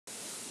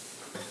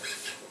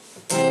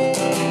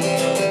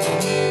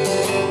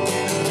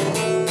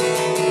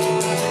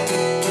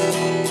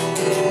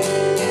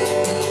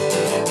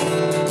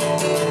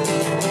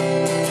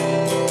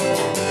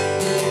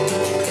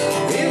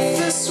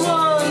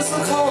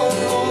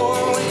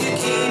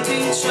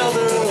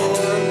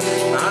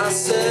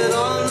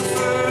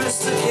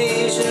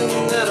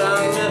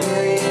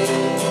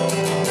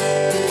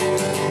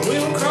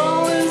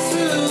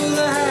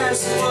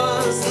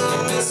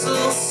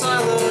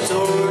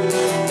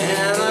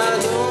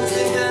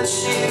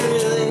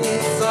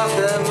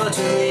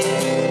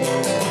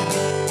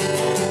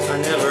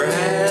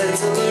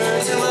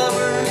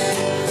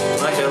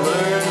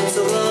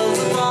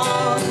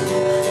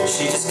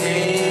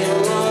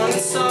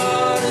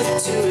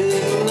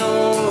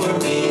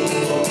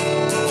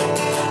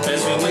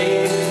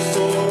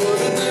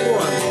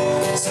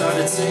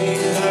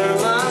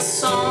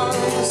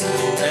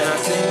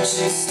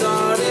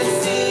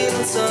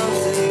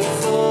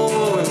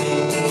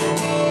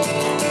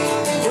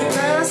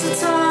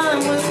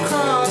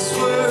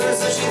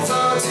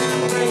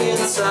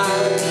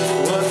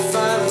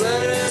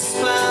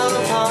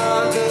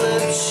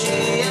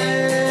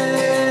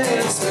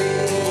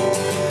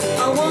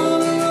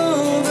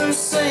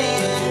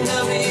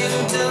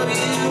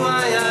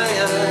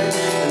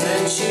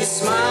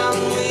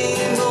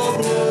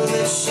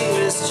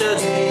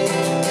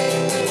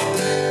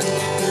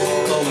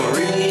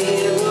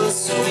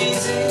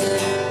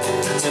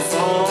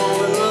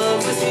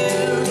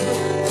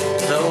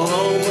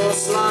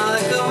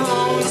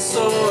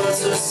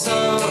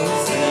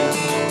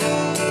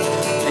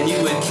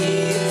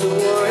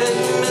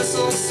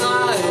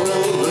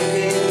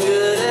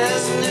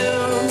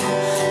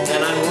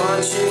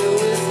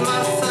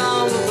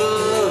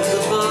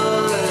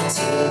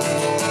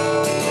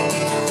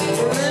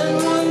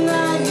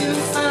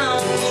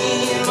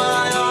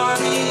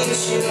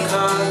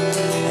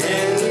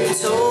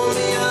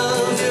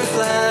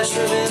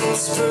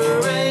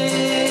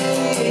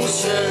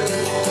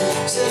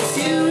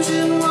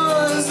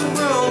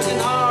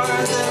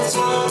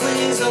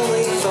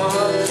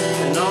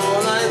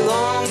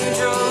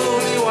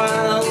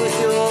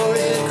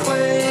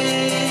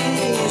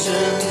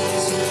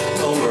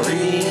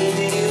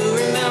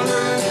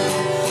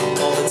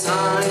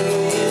line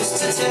we used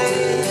to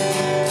take.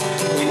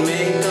 We'd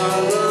make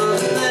our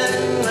love and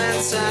then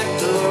ransack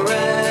the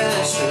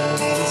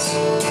rations.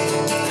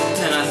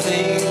 And I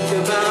think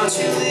about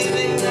you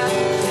leaving now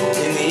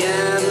in the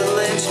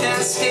avalanche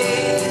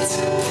cascades,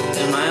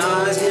 and my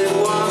eyes get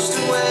washed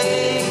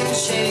away in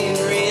chain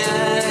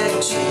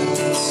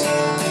reactions.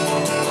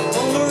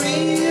 Oh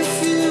Marie, if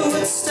you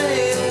would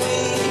stay, we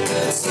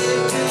could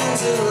slip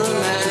into the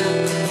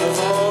map of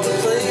all the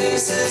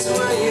places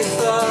where you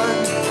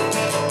thought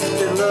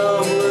that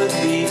love would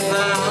be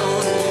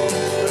found.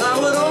 But I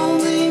would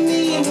only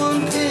need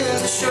one pin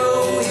to show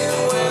you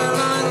where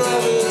my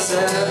love is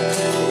at.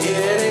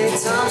 In a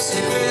top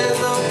secret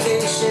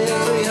location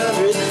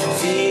 300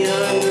 feet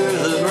under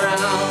the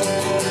ground.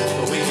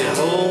 We could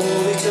hold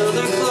each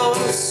other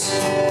close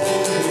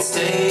and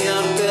stay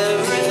up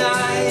every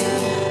night.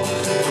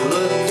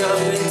 Look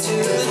up into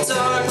the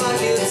dark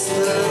like it's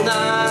the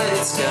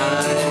night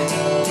sky.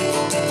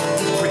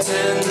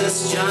 Pretend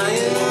this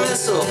giant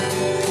missile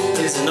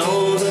is an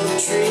old oak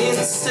tree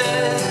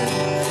instead,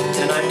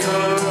 and I'd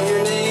carve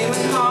your name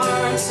in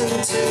hearts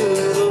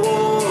into